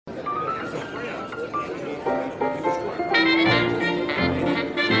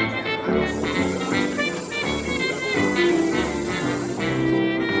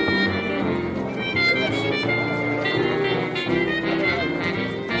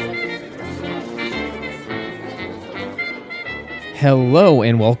Hello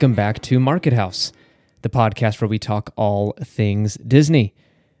and welcome back to Market House, the podcast where we talk all things Disney.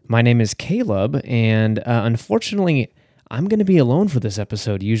 My name is Caleb, and unfortunately, I'm going to be alone for this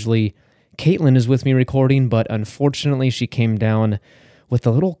episode. Usually, Caitlin is with me recording, but unfortunately, she came down with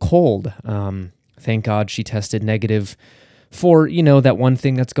a little cold. Thank God she tested negative for, that one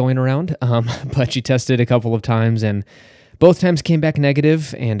thing that's going around, but she tested a couple of times, and both times came back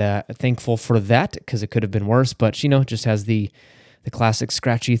negative, and thankful for that, because it could have been worse, but she, just has the classic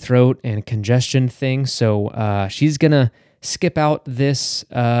scratchy throat and congestion thing, so she's going to skip out this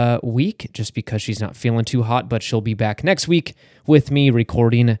week just because she's not feeling too hot, but she'll be back next week with me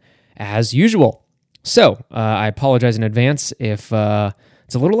recording as usual. So I apologize in advance if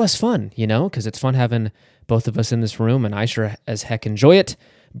it's a little less fun, because it's fun having both of us in this room, and I sure as heck enjoy it,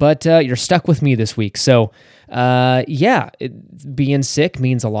 but you're stuck with me this week. So being sick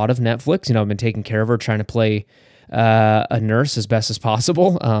means a lot of Netflix. I've been taking care of her, trying to play a nurse as best as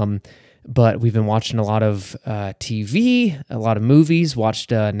possible. But we've been watching a lot of TV, a lot of movies,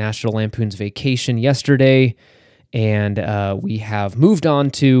 watched National Lampoon's Vacation yesterday, and we have moved on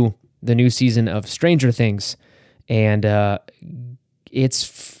to the new season of Stranger Things, and it's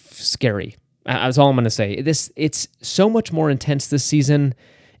scary. That's all I'm going to say. It's so much more intense this season,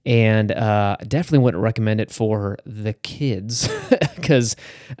 and definitely wouldn't recommend it for the kids, because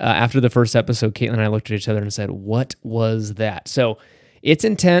after the first episode, Caitlin and I looked at each other and said, what was that? So it's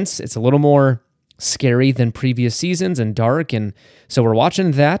intense. It's a little more scary than previous seasons and dark, and so we're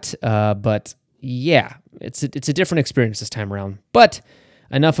watching that, but yeah, it's a different experience this time around. But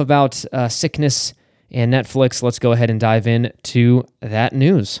enough about sickness and Netflix. Let's go ahead and dive into that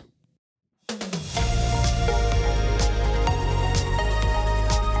news.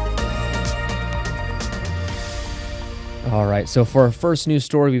 All right, so for our first news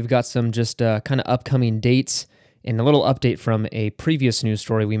story, we've got some just kind of upcoming dates and a little update from a previous news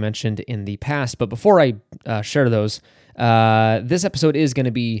story we mentioned in the past. But before I share those, this episode is going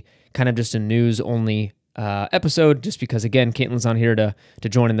to be kind of just a news-only episode, just because, again, Caitlin's on here to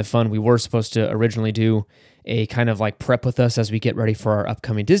join in the fun. We were supposed to originally do a kind of like prep with us as we get ready for our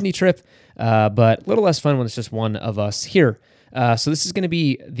upcoming Disney trip, but a little less fun when it's just one of us here. So this is going to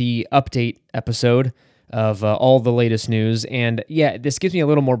be the update episode of all the latest news. And yeah, this gives me a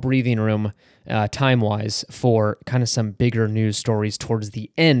little more breathing room time-wise for kind of some bigger news stories towards the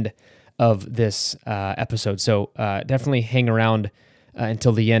end of this episode. So definitely hang around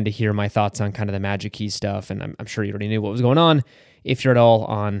until the end to hear my thoughts on kind of the Magic Key stuff. And I'm sure you already knew what was going on if you're at all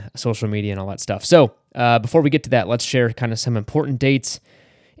on social media and all that stuff. So before we get to that, let's share kind of some important dates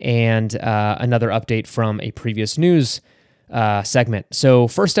and another update from a previous news segment. So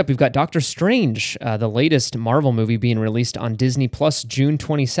first up, we've got Doctor Strange, the latest Marvel movie being released on Disney Plus June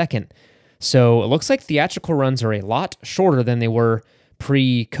 22nd. So it looks like theatrical runs are a lot shorter than they were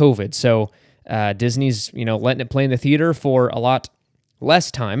pre-COVID. So Disney's, letting it play in the theater for a lot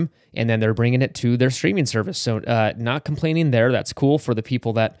less time, and then they're bringing it to their streaming service. So not complaining there. That's cool for the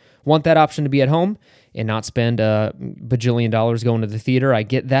people that want that option to be at home and not spend a bajillion dollars going to the theater. I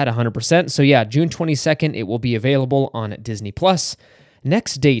get that 100%. So yeah, June 22nd, it will be available on Disney+.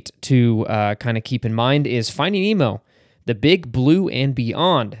 Next date to kind of keep in mind is Finding Nemo, The Big Blue and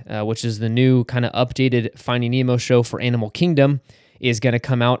Beyond, which is the new kind of updated Finding Nemo show for Animal Kingdom, is going to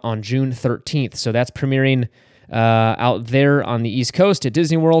come out on June 13th. So that's premiering out there on the East Coast at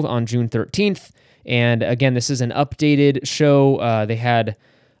Disney World on June 13th. And again, this is an updated show. They had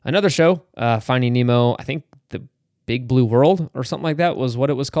another show, Finding Nemo, I think The Big Blue World or something like that was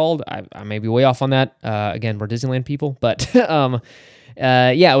what it was called. I may be way off on that. Again, we're Disneyland people, but it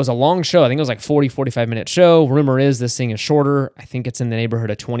was a long show. I think it was like 45-minute show. Rumor is this thing is shorter. I think it's in the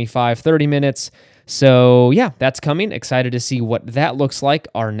neighborhood of 25-30 minutes. So yeah, that's coming. Excited to see what that looks like,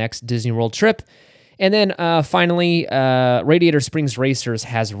 our next Disney World trip. And then finally, Radiator Springs Racers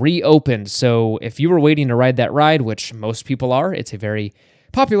has reopened. So if you were waiting to ride that ride, which most people are, it's a very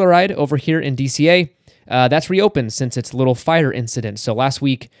popular ride over here in DCA, that's reopened since its little fire incident. So last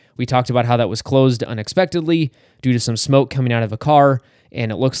week, we talked about how that was closed unexpectedly due to some smoke coming out of a car,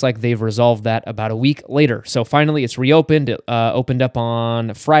 and it looks like they've resolved that about a week later. So finally, it's reopened. It opened up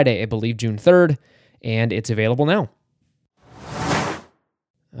on Friday, I believe, June 3rd, and it's available now.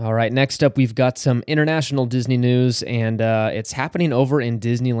 All right, next up, we've got some international Disney news, and it's happening over in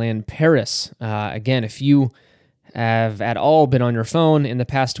Disneyland Paris. Again, if you have at all been on your phone in the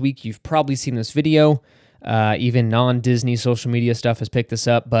past week, you've probably seen this video. Even non-Disney social media stuff has picked this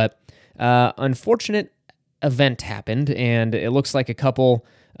up, but unfortunate event happened, and it looks like a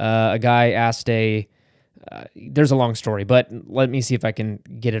guy asked there's a long story, but let me see if I can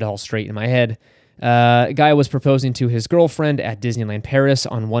get it all straight in my head. A guy was proposing to his girlfriend at Disneyland Paris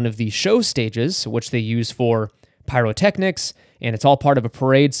on one of the show stages, which they use for pyrotechnics, and it's all part of a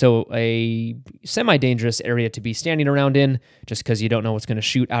parade, so a semi-dangerous area to be standing around in, just because you don't know what's going to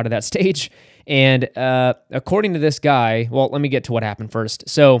shoot out of that stage. And according to this guy, well, let me get to what happened first.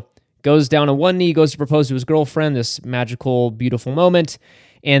 So, goes down on one knee, goes to propose to his girlfriend, this magical, beautiful moment,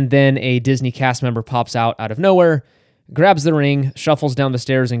 and then a Disney cast member pops out of nowhere, grabs the ring, shuffles down the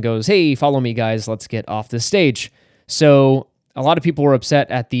stairs, and goes, "Hey, follow me, guys, let's get off this stage." So a lot of people were upset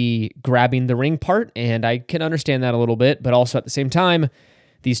at the grabbing the ring part, and I can understand that a little bit, but also at the same time,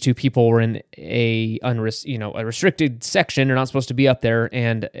 these two people were in a restricted section. They're not supposed to be up there,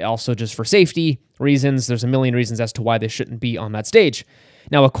 and also just for safety reasons, there's a million reasons as to why they shouldn't be on that stage.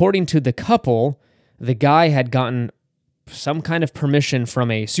 Now, according to the couple, the guy had gotten some kind of permission from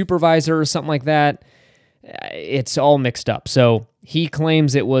a supervisor or something like that. It's all mixed up. So he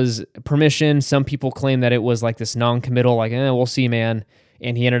claims it was permission. Some people claim that it was like this non-committal, like, we'll see, man.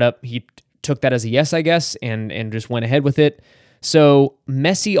 And he took that as a yes, I guess, and just went ahead with it. So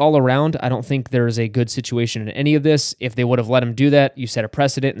messy all around. I don't think there's a good situation in any of this. If they would have let him do that, you set a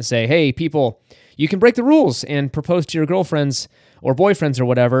precedent and say, hey, people, you can break the rules and propose to your girlfriends or boyfriends or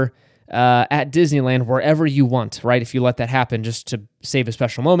whatever at Disneyland, wherever you want, right? If you let that happen just to save a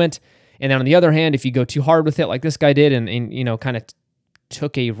special moment. And then on the other hand, if you go too hard with it, like this guy did, and kind of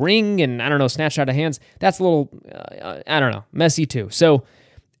took a ring and, snatched out of hands, that's a little, messy too. So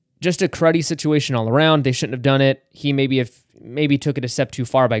just a cruddy situation all around. They shouldn't have done it. He maybe took it a step too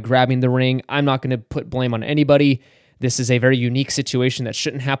far by grabbing the ring. I'm not going to put blame on anybody. This is a very unique situation that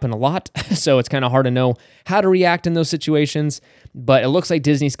shouldn't happen a lot, so it's kind of hard to know how to react in those situations. But it looks like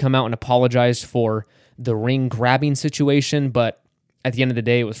Disney's come out and apologized for the ring grabbing situation, but at the end of the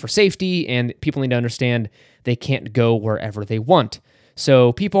day, it was for safety, and people need to understand they can't go wherever they want.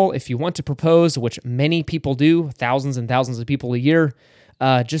 So people, if you want to propose, which many people do, thousands and thousands of people a year,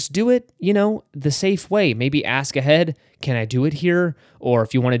 just do it, the safe way. Maybe ask ahead, can I do it here? Or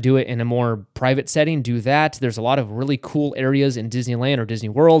if you want to do it in a more private setting, do that. There's a lot of really cool areas in Disneyland or Disney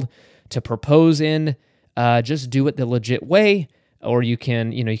World to propose in. Just do it the legit way, or you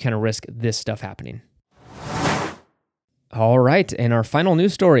can, you kind of risk this stuff happening. All right, and our final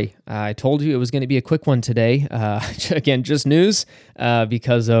news story. I told you it was going to be a quick one today. Again, just news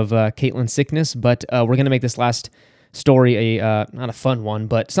because of Caitlin's sickness, but we're going to make this last story not a fun one,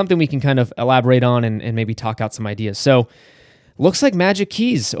 but something we can kind of elaborate on and maybe talk out some ideas. So, looks like Magic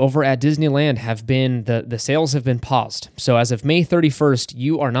Keys over at Disneyland have been, the sales have been paused. So as of May 31st,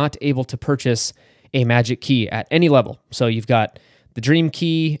 you are not able to purchase a Magic Key at any level. So you've got the Dream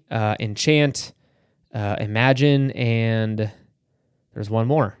Key, Enchant, Imagine, and there's one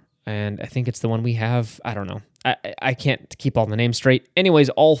more, and I think it's the one we have. I don't know. I can't keep all the names straight. Anyways,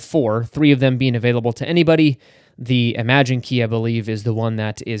 all three of them being available to anybody. The Imagine Key, I believe, is the one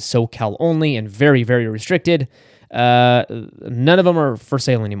that is SoCal only and very, very restricted. None of them are for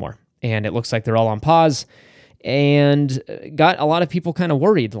sale anymore, and it looks like they're all on pause, and got a lot of people kind of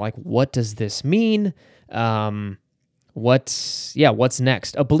worried, like, what does this mean? What's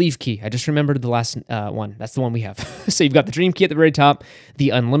next? A Believe Key. I just remembered the last one. That's the one we have. So you've got the Dream Key at the very top, the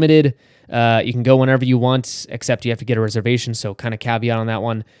Unlimited. You can go whenever you want, except you have to get a reservation, so kind of caveat on that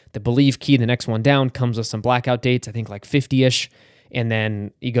one. The Believe Key, the next one down, comes with some blackout dates, I think like 50-ish, and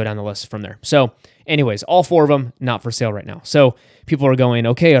then you go down the list from there. So anyways, all four of them, not for sale right now. So people are going,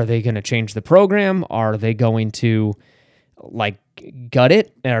 okay, are they going to change the program? Are they going to gut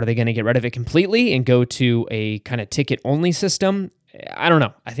it? Are they going to get rid of it completely and go to a kind of ticket-only system? I don't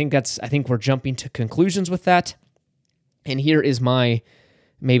know. I think we're jumping to conclusions with that. And here is my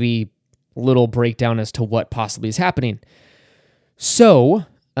maybe little breakdown as to what possibly is happening. So,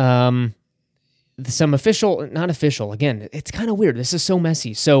 some official, not official, again, it's kind of weird. This is so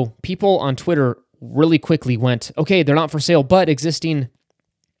messy. So people on Twitter really quickly went, okay, they're not for sale, but existing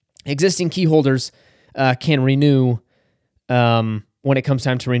key holders can renew when it comes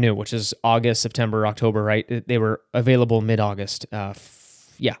time to renew, which is August, September, October, right? They were available mid-August.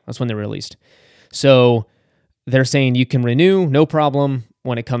 That's when they were released. So they're saying you can renew, no problem,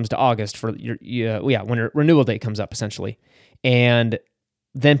 when it comes to August for when your renewal date comes up, essentially. And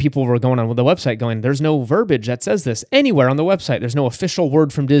then people were going on with the website going, there's no verbiage that says this anywhere on the website. There's no official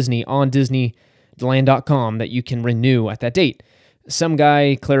word from Disney on Disneyland.com that you can renew at that date. Some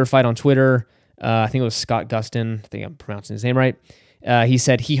guy clarified on Twitter, I think it was Scott Gustin, I think I'm pronouncing his name right. He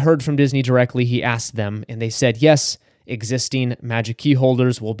said he heard from Disney directly. He asked them, and they said, yes, existing Magic Key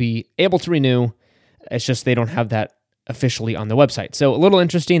holders will be able to renew. It's just they don't have that officially on the website. So a little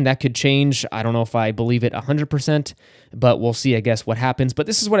interesting. That could change. I don't know if I believe it 100%, but we'll see, I guess, what happens. But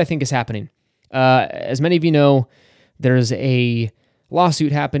this is what I think is happening. As many of you know, there's a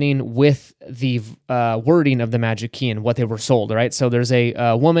lawsuit happening with the wording of the Magic Key and what they were sold, right? So there's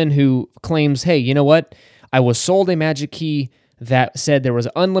a woman who claims, hey, you know what? I was sold a Magic Key that said there was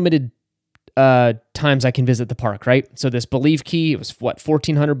unlimited times I can visit the park, right? So this Believe Key, it was what,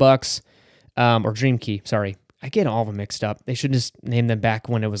 $1,400, or Dream Key, sorry. I get all of them mixed up. They should just name them back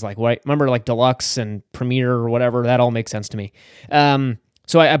when it was like, what? Remember like Deluxe and Premier or whatever? That all makes sense to me.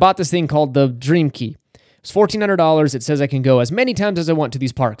 So I bought this thing called the Dream Key. It's $1,400. It says I can go as many times as I want to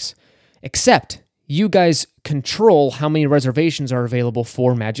these parks, except you guys control how many reservations are available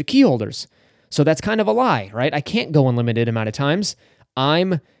for Magic Key holders. So that's kind of a lie, right? I can't go unlimited amount of times.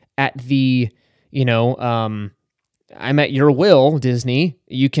 I'm at the, I'm at your will, Disney.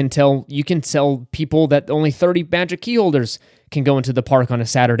 You can tell people that only 30 Magic Key holders can go into the park on a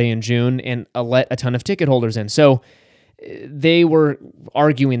Saturday in June and let a ton of ticket holders in. So they were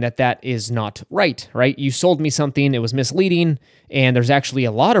arguing that is not right? You sold me something, it was misleading, and there's actually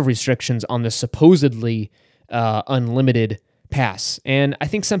a lot of restrictions on the supposedly unlimited pass. And I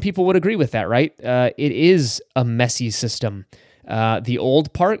think some people would agree with that, right? It is a messy system. The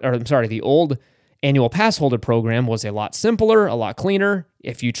old annual pass holder program was a lot simpler, a lot cleaner.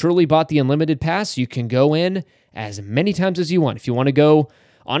 If you truly bought the unlimited pass, you can go in as many times as you want. If you want to go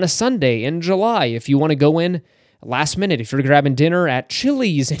on a Sunday in July, if you want to go in last minute, if you're grabbing dinner at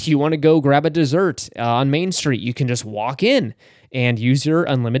Chili's and you want to go grab a dessert on Main Street, you can just walk in and use your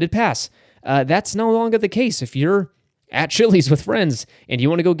unlimited pass. That's no longer the case. If you're at Chili's with friends and you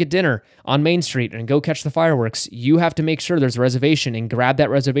want to go get dinner on Main Street and go catch the fireworks, you have to make sure there's a reservation and grab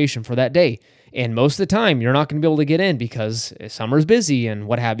that reservation for that day. And most of the time, you're not going to be able to get in because summer's busy and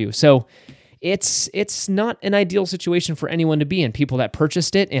what have you. So it's not an ideal situation for anyone to be in. People that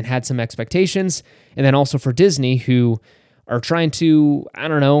purchased it and had some expectations, and then also for Disney, who are trying to,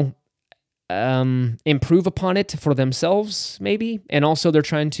 improve upon it for themselves, maybe. And also they're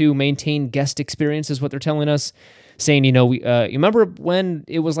trying to maintain guest experience, is what they're telling us. Saying, you remember when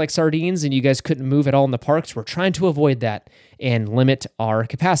it was like sardines and you guys couldn't move at all in the parks? We're trying to avoid that and limit our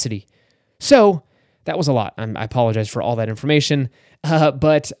capacity. So that was a lot. I apologize for all that information.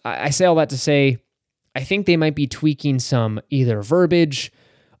 But I say all that to say, I think they might be tweaking some either verbiage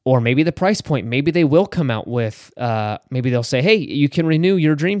or maybe the price point. Maybe they will come out with, maybe they'll say, hey, you can renew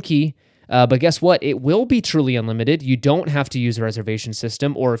your Dream Key. But guess what? It will be truly unlimited. You don't have to use a reservation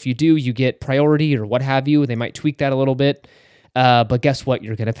system, or if you do, you get priority or what have you. They might tweak that a little bit. But guess what?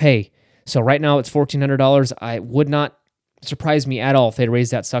 You're going to pay. So right now it's $1,400. I would not surprise me at all if they raise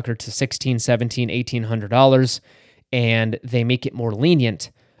that sucker to $1,600, $1,700, $1,800, and they make it more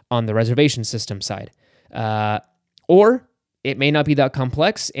lenient on the reservation system side. Or it may not be that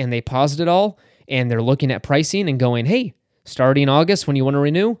complex, and they paused it all, and they're looking at pricing and going, hey, starting August when you want to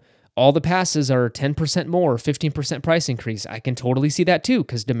renew, all the passes are 10% more, 15% price increase. I can totally see that too,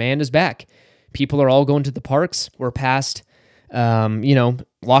 because demand is back. People are all going to the parks. We're past,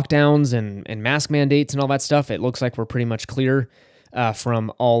 lockdowns and mask mandates and all that stuff. It looks like we're pretty much clear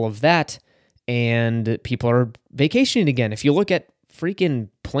from all of that, and people are vacationing again. If you look at freaking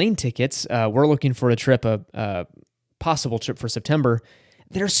plane tickets, we're looking for a possible trip for September.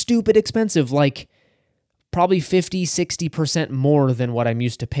 They're stupid expensive, like probably 50, 60% more than what I'm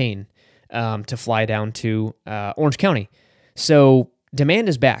used to paying to fly down to Orange County. So demand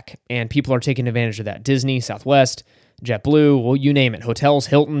is back, and people are taking advantage of that. Disney, Southwest, JetBlue, well, you name it. Hotels,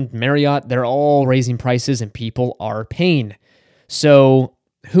 Hilton, Marriott, they're all raising prices, and people are paying. So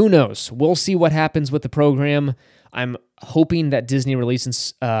who knows? We'll see what happens with the program. I'm hoping that Disney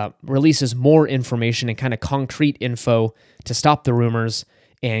releases more information and kind of concrete info to stop the rumors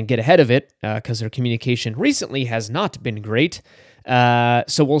and get ahead of it, because their communication recently has not been great.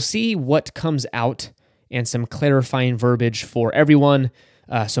 So we'll see what comes out and some clarifying verbiage for everyone,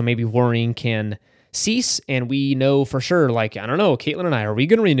 so maybe worrying can cease, and we know for sure, like, I don't know, Caitlin and I, are we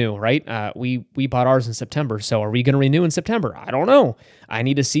going to renew, right? We bought ours in September, so are we going to renew in September? I don't know. I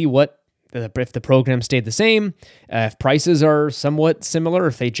need to see if the program stayed the same, if prices are somewhat similar,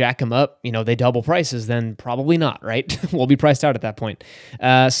 if they jack them up, they double prices, then probably not, right? We'll be priced out at that point.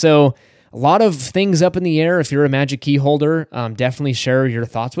 So a lot of things up in the air. If you're a Magic Key holder, definitely share your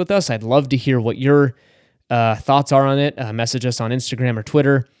thoughts with us. I'd love to hear what your thoughts are on it. Message us on Instagram or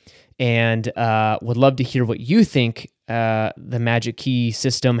Twitter, and would love to hear what you think the Magic Key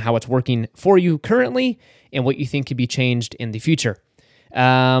system, how it's working for you currently, and what you think could be changed in the future.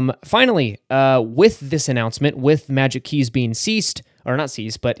 Finally, with this announcement, with Magic Keys being ceased, or not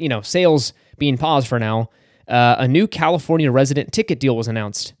ceased, but, sales being paused for now, a new California resident ticket deal was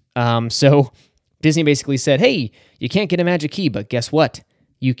announced. So Disney basically said, hey, you can't get a Magic Key, but guess what?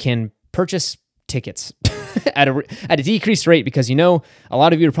 You can purchase tickets at a decreased rate, because a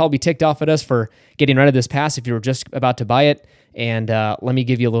lot of you are probably ticked off at us for getting rid of this pass if you were just about to buy it. And let me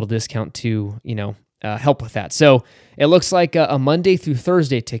give you a little discount to help with that. So it looks like a Monday through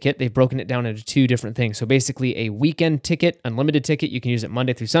Thursday ticket. They've broken it down into two different things. So basically a weekend ticket, unlimited ticket, you can use it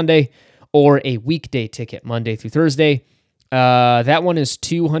Monday through Sunday, or a weekday ticket, Monday through Thursday. That one is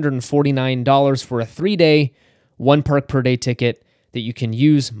 $249 for a 3-day, one park per day ticket that you can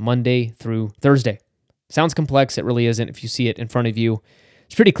use Monday through Thursday. Sounds complex. It really isn't if you see it in front of you.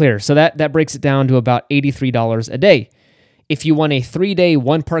 It's pretty clear. So that breaks it down to about $83 a day. If you want a 3-day,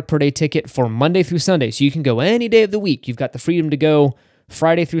 one park per day ticket for Monday through Sunday, so you can go any day of the week, you've got the freedom to go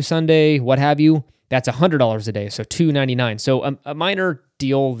Friday through Sunday, what have you, that's $100 a day, so $299. So a minor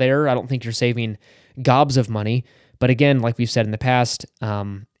deal there. I don't think you're saving gobs of money. But again, like we've said in the past,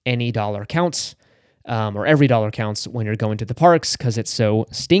 any dollar counts, or every dollar counts when you're going to the parks, because it's so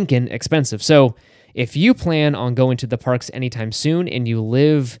stinking expensive. So if you plan on going to the parks anytime soon and you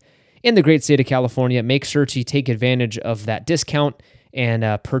live in the great state of California, make sure to take advantage of that discount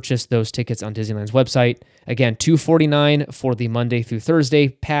and purchase those tickets on Disneyland's website. Again, $249 for the Monday through Thursday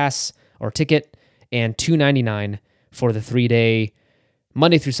pass or ticket, and $299 for the 3-day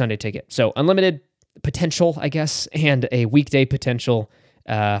Monday through Sunday ticket. So unlimited potential, I guess, and a weekday potential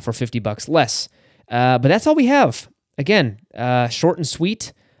for $50 less. But that's all we have. Again, short and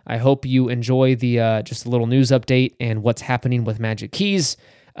sweet. I hope you enjoy the just a little news update and what's happening with Magic Keys.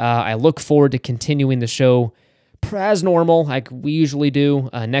 I look forward to continuing the show as normal, like we usually do,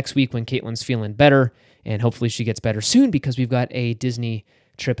 next week when Caitlin's feeling better, and hopefully she gets better soon, because we've got a Disney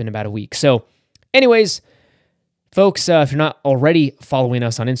trip in about a week. So anyways, folks, if you're not already following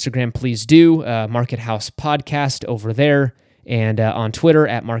us on Instagram, please do. Market House Podcast over there, and on Twitter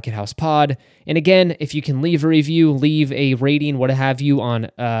at Market House Pod. And again, if you can leave a review, leave a rating, what have you, on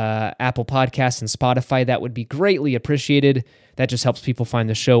Apple Podcasts and Spotify, that would be greatly appreciated. That just helps people find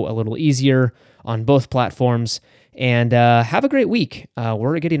the show a little easier on both platforms. And have a great week.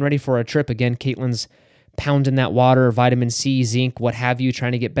 We're getting ready for a trip. Again, Caitlin's pounding that water, vitamin C, zinc, what have you,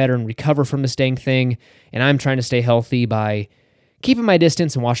 trying to get better and recover from this dang thing. And I'm trying to stay healthy by keeping my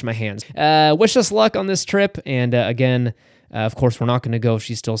distance and washing my hands. Wish us luck on this trip. And again, of course, we're not going to go if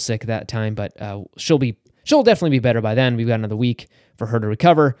she's still sick at that time, but she'll definitely be better by then. We've got another week for her to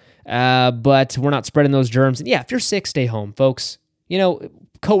recover, but we're not spreading those germs. And yeah, if you're sick, stay home, folks.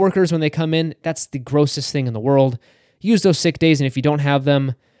 Coworkers, when they come in, that's the grossest thing in the world. Use those sick days, and if you don't have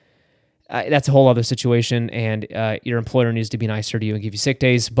them, that's a whole other situation, and your employer needs to be nicer to you and give you sick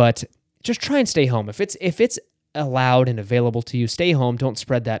days, but just try and stay home. If it's allowed and available to you, stay home. Don't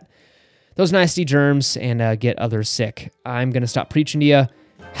spread those nasty germs and get others sick. I'm going to stop preaching to you.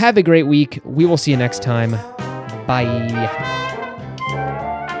 Have a great week. We will see you next time. Bye.